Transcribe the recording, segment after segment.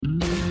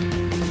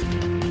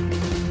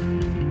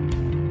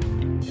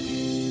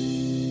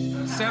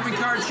7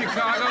 cards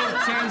Chicago,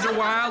 10s are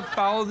wild,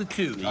 follow the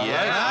 2.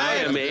 Yeah, I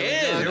am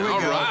in. Here we go.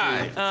 All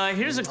right.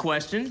 Here's a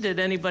question. Did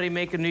anybody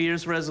make a New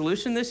Year's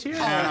resolution this year?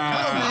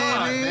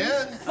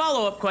 Man.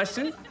 Follow-up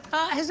question.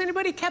 Has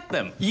anybody kept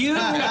them? You,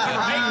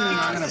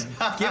 I'm gonna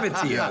give it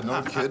to you. Yeah,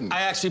 no kidding.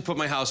 I actually put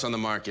my house on the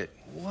market.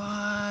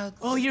 What?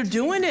 Oh, you're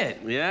doing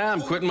it. Yeah,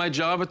 I'm quitting my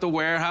job at the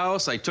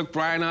warehouse. I took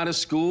Brian out of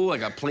school. I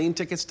got plane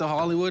tickets to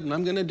Hollywood, and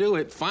I'm gonna do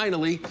it.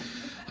 Finally,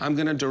 I'm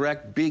gonna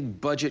direct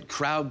big-budget,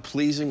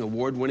 crowd-pleasing,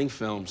 award-winning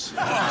films.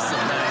 Awesome.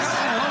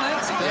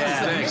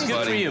 Yeah, Thanks, good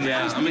buddy. for you,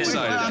 man. Yeah, I'm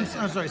excited.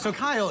 I'm sorry. So,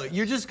 Kyle,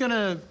 you're just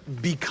gonna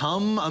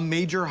become a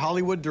major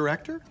Hollywood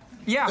director?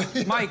 Yeah,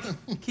 Mike,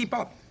 keep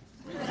up.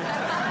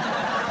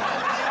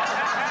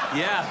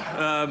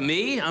 Yeah,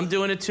 me? I'm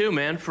doing it too,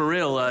 man. For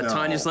real.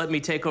 Tanya's let me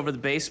take over the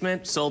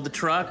basement, sold the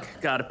truck,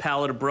 got a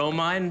pallet of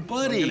bromine.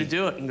 Buddy. I'm gonna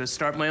do it. I'm gonna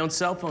start my own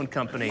cell phone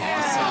company.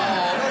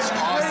 That's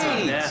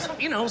awesome. Yeah,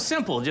 you know,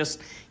 simple. Just,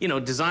 you know,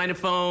 design a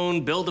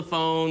phone, build a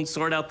phone,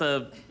 sort out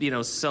the, you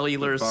know,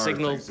 cellular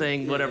signal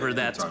thing, whatever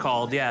that's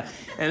called, yeah.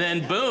 And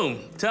then, boom,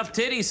 tough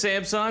titties,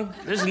 Samsung.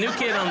 There's a new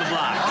kid on the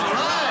block. All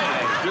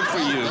right. Good for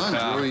you, Done,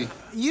 pal. Joey.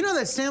 You know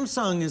that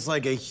Samsung is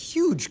like a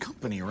huge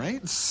company,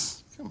 right?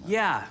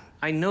 Yeah,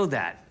 I know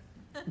that.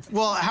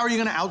 Well, how are you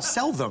gonna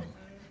outsell them?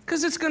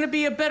 Because it's going to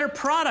be a better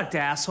product,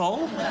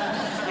 asshole.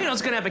 You know,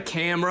 it's going to have a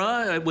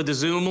camera with a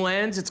zoom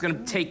lens. It's going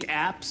to take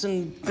apps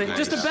and things.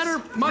 Just a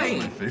better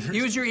Mike,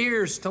 use your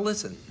ears to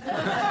listen.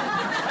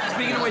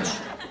 Speaking of which,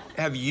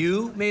 have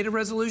you made a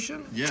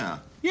resolution? Yeah.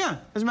 Yeah,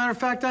 as a matter of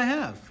fact, I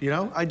have. You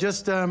know, I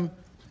just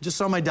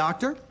saw my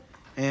doctor,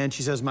 and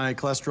she says my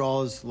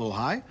cholesterol is a little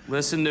high.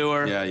 Listen to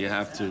her. Yeah, you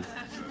have to.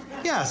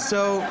 Yeah,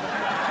 so,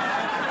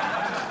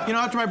 you know,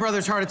 after my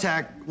brother's heart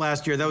attack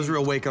last year, that was a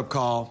real wake-up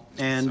call.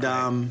 And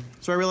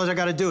so I realized I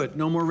gotta do it.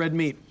 No more red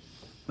meat.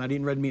 Not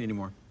eating red meat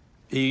anymore.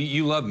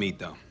 You love meat,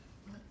 though.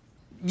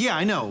 Yeah,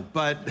 I know,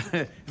 but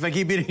if I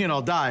keep eating it,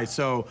 I'll die.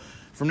 So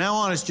from now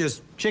on, it's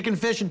just chicken,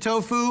 fish, and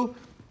tofu.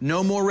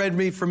 No more red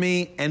meat for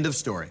me. End of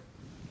story.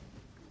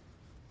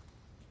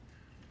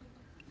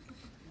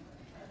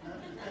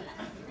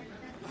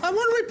 What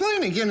are we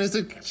playing again? Is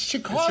it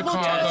Chicago?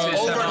 Chicago.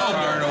 Over and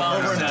under.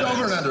 Over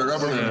Over and under.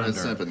 Over and under.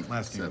 Seven.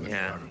 Last game.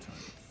 Yeah.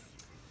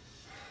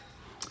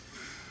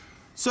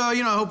 So,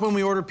 you know, I hope when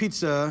we order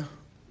pizza,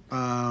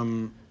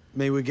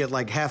 maybe we get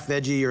like half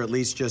veggie or at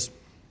least just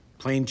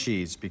plain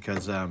cheese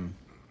because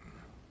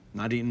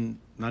not eating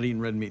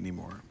red meat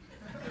anymore.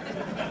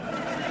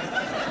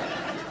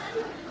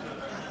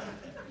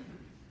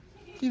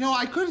 You know,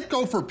 I could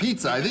go for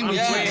pizza. I think we way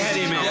ahead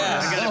of you, man. Yeah,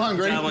 I gotta so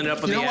hungry. dial it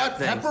up on You know the what? app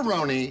thing.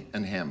 Pepperoni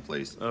and ham,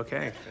 please.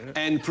 Okay.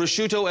 And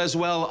prosciutto as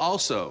well,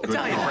 also.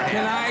 Italian for Can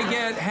ham. I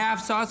get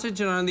half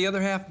sausage and on the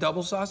other half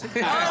double sausage?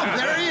 Oh,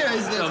 there he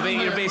is. So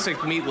your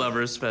basic meat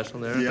lovers special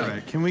there. Yeah. All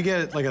right, can we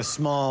get like a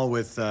small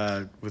with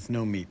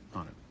no meat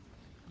on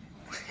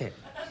it?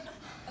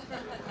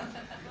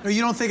 No,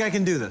 you don't think I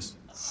can do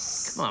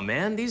this? Come on,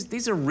 man.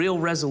 These are real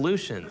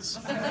resolutions.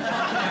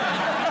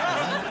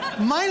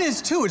 Mine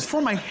is too. It's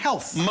for my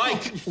health.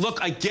 Mike, look,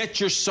 I get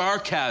your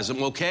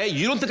sarcasm, okay?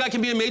 You don't think I can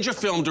be a major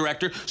film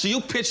director, so you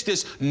pitch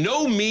this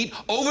no-meat,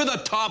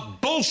 over-the-top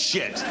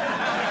bullshit.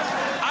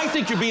 I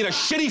think you're being a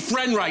shitty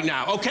friend right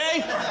now,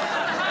 okay?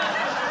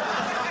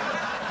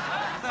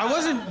 I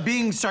wasn't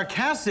being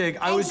sarcastic.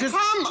 I was just.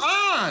 Come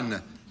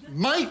on!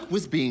 Mike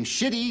was being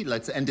shitty.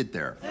 Let's end it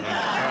there.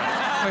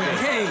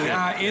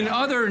 Hey, in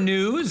other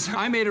news,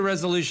 I made a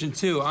resolution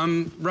too.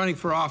 I'm running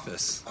for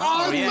office.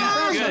 Oh, yeah,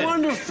 that's good.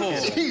 wonderful.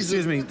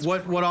 Excuse me.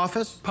 What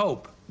office?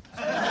 Pope.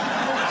 Pope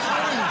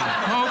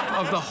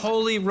of the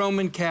Holy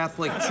Roman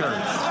Catholic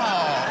Church.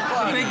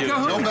 Big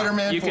kahuna. No better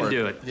man You for can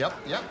do it. Yep,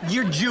 yep.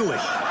 You're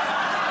Jewish.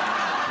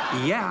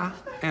 Yeah,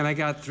 and I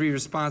got 3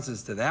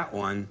 responses to that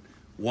one.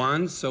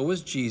 1, so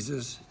was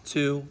Jesus.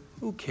 2,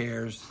 who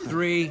cares?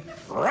 3,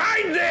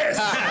 ride this!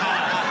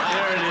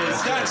 There it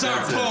is. That's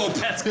our Pope.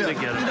 That's gonna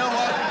get You him. know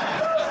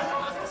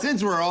what?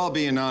 Since we're all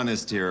being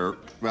honest here,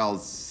 well,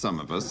 some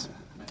of us,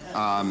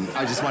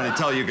 I just want to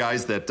tell you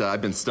guys that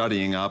I've been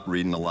studying up,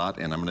 reading a lot,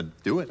 and I'm going to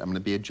do it. I'm going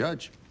to be a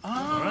judge. All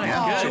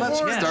right, good.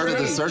 Yeah. Start at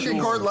the circuit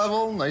court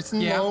level, nice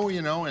and Yeah. low,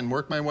 you know, and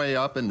work my way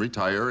up and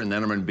retire, and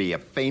then I'm going to be a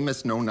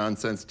famous,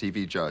 no-nonsense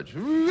TV judge.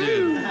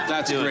 Dude,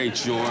 That's great,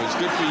 George.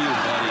 Good for you,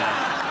 buddy.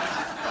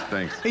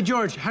 Thanks. Hey,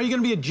 George, how are you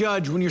going to be a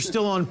judge when you're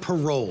still on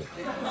parole?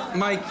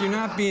 Mike, you're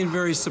not being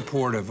very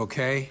supportive,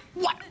 okay?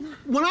 What?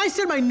 When I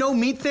said my no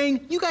meat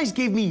thing, you guys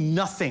gave me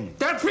nothing.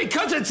 That's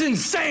because it's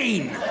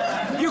insane!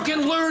 You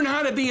can learn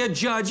how to be a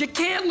judge. You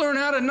can't learn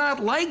how to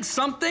not like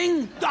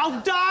something. I'll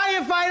die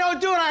if I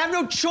don't do it. I have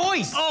no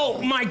choice. Oh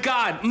my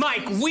God,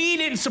 Mike, we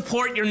didn't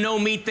support your no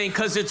meat thing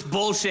because it's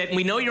bullshit, and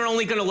we know you're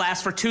only gonna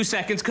last for 2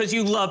 seconds because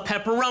you love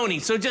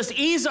pepperoni. So just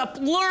ease up,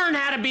 learn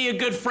how to be a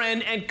good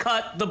friend, and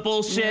cut the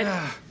bullshit.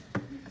 Yeah.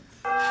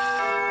 All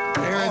right.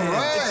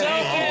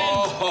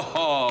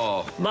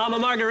 Oh, Mama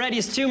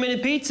Margaretti's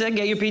 2-minute pizza.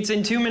 Get your pizza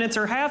in 2 minutes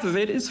or half of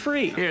it is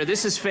free. Here,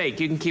 this is fake.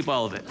 You can keep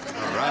all of it. All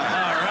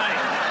right. All right.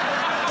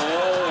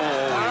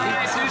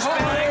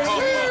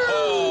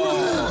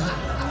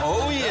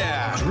 oh,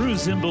 yeah.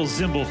 Zimble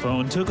Zimble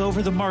phone took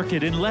over the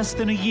market in less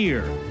than a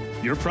year.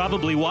 You're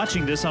probably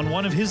watching this on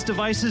one of his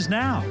devices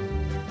now.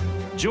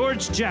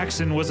 George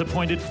Jackson was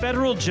appointed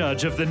federal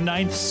judge of the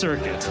Ninth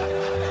Circuit.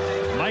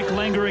 Mike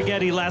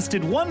Langarighetti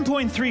lasted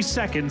 1.3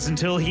 seconds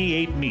until he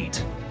ate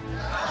meat.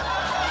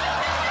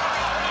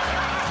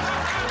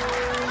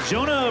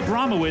 Jonah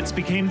Abramowitz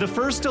became the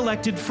first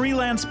elected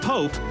freelance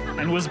pope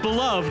and was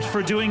beloved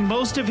for doing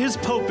most of his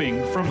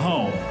poping from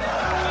home.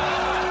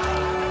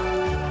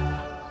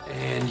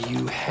 And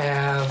you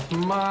have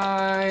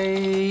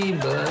my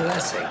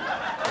blessing.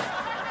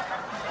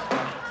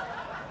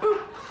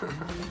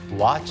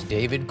 Watch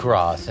David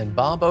Cross and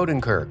Bob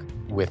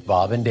Odenkirk with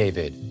Bob and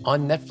David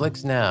on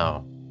Netflix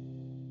now.